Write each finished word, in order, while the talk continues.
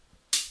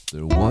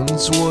There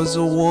once was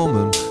a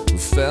woman who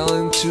fell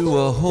into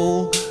a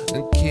hole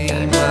and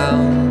came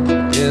out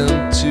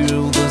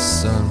into the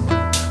sun.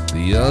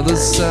 The other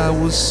side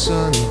was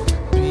sunny,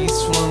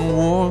 peaceful and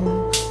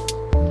warm.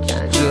 She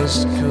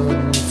just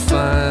couldn't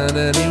find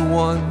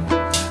anyone,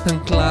 and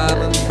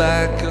climbing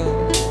back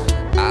up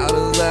out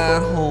of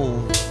that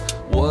hole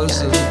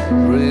wasn't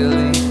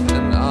really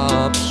an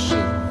option.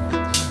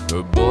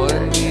 Her boy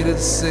needed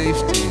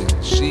safety,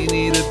 she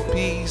needed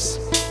peace,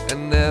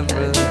 and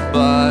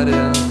everybody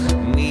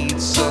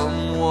needs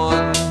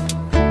someone.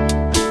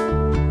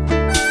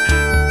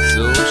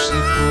 So she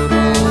put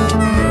on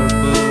her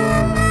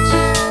boots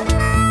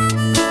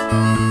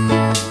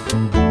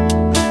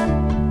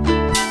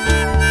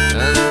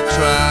and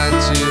tried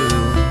to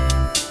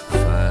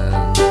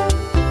find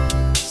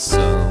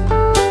some.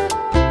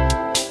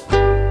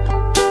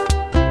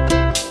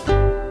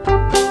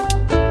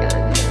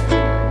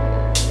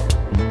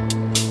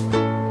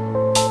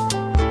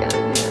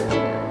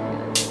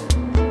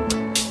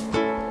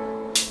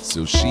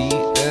 So she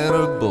and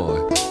her boy,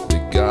 they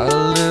got a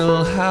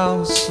little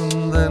house,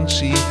 and then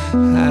she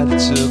had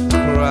to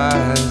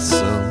cry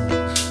some.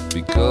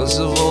 Because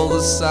of all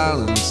the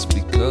silence,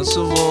 because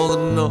of all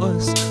the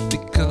noise,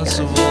 because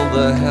of all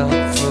the help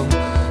from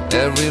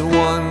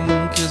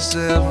everyone. 'Cause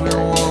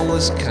everyone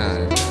was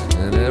kind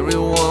and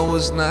everyone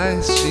was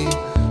nice, she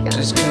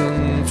just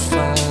couldn't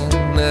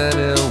find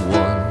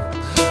anyone.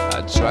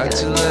 I tried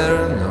to let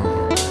her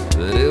know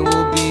that it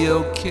will be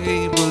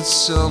okay, but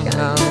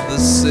somehow the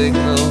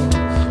signal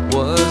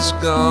was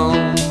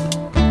gone.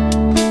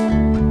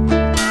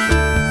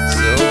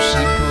 So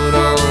she put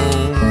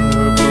on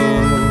her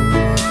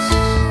boots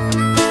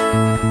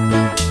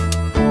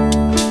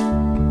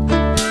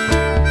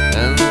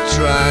and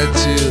tried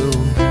to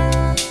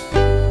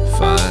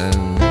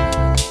find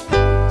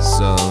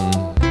some.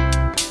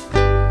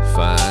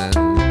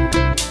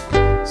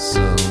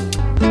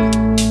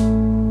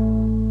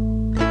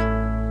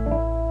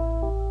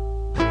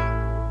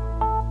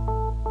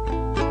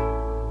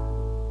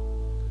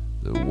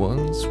 There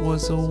once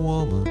was a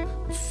woman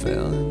who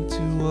fell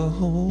into a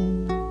hole.